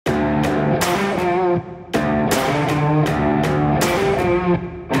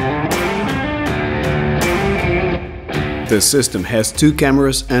This system has 2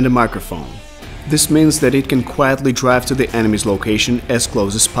 cameras and a microphone. This means that it can quietly drive to the enemy's location as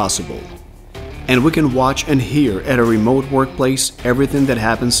close as possible. And we can watch and hear at a remote workplace everything that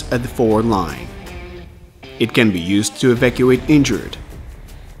happens at the forward line. It can be used to evacuate injured.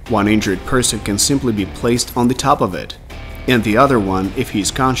 One injured person can simply be placed on the top of it, and the other one, if he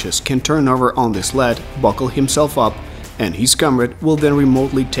is conscious, can turn over on the sled, buckle himself up, and his comrade will then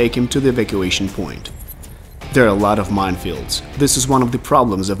remotely take him to the evacuation point. There are a lot of minefields. This is one of the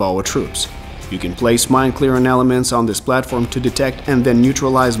problems of our troops. You can place mine-clearing elements on this platform to detect and then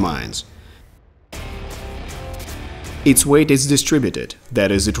neutralize mines. Its weight is distributed,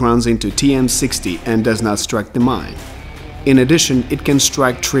 that is, it runs into TM60 and does not strike the mine. In addition, it can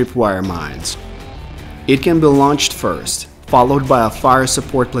strike tripwire mines. It can be launched first, followed by a fire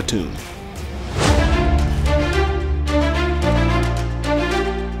support platoon.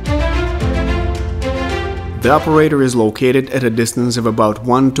 The operator is located at a distance of about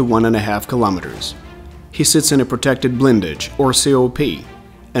 1 to 1.5 kilometers. He sits in a protected blindage, or COP,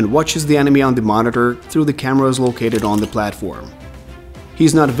 and watches the enemy on the monitor through the cameras located on the platform. He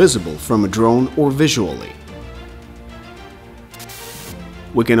is not visible from a drone or visually.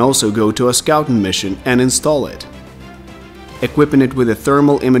 We can also go to a scouting mission and install it, equipping it with a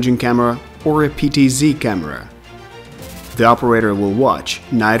thermal imaging camera or a PTZ camera. The operator will watch,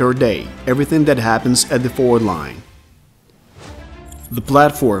 night or day, everything that happens at the forward line. The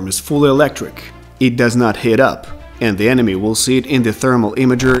platform is fully electric. It does not heat up, and the enemy will see it in the thermal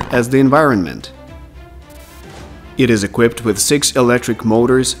imager as the environment. It is equipped with 6 electric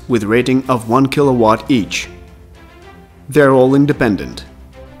motors with rating of 1 kilowatt each. They are all independent.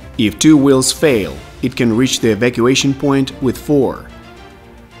 If 2 wheels fail, it can reach the evacuation point with 4.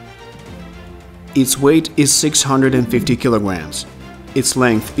 Its weight is 650 kilograms. Its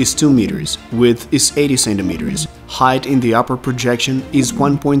length is 2 meters, width is 80 centimeters, height in the upper projection is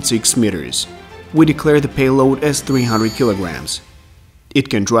 1.6 meters. We declare the payload as 300 kilograms. It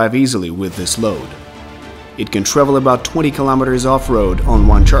can drive easily with this load. It can travel about 20 kilometers off-road on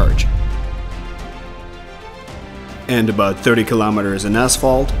one charge, and about 30 kilometers in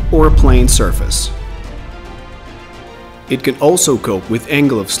asphalt or a plain surface. It can also cope with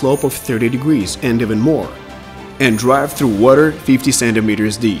angle of slope of 30 degrees and even more, and drive through water 50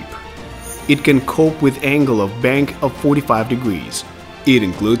 centimeters deep. It can cope with angle of bank of 45 degrees. It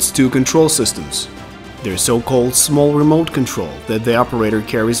includes 2 control systems. They're so-called small remote control that the operator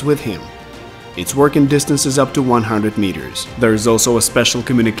carries with him. Its working distance is up to 100 meters. There is also a special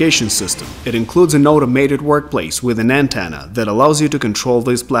communication system. It includes an automated workplace with an antenna that allows you to control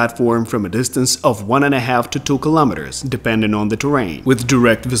this platform from a distance of 1.5 to 2 kilometers, depending on the terrain. With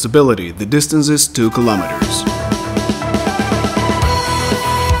direct visibility, the distance is 2 kilometers.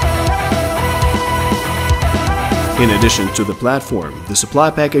 In addition to the platform, the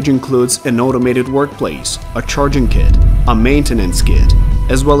supply package includes an automated workplace, a charging kit, a maintenance kit,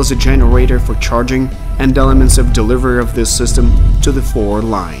 as well as a generator for charging and elements of delivery of this system to the forward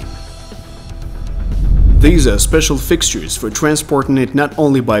line. These are special fixtures for transporting it not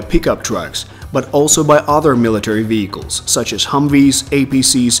only by pickup trucks, but also by other military vehicles such as Humvees,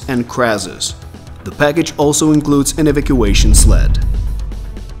 APCs, and Krases. The package also includes an evacuation sled.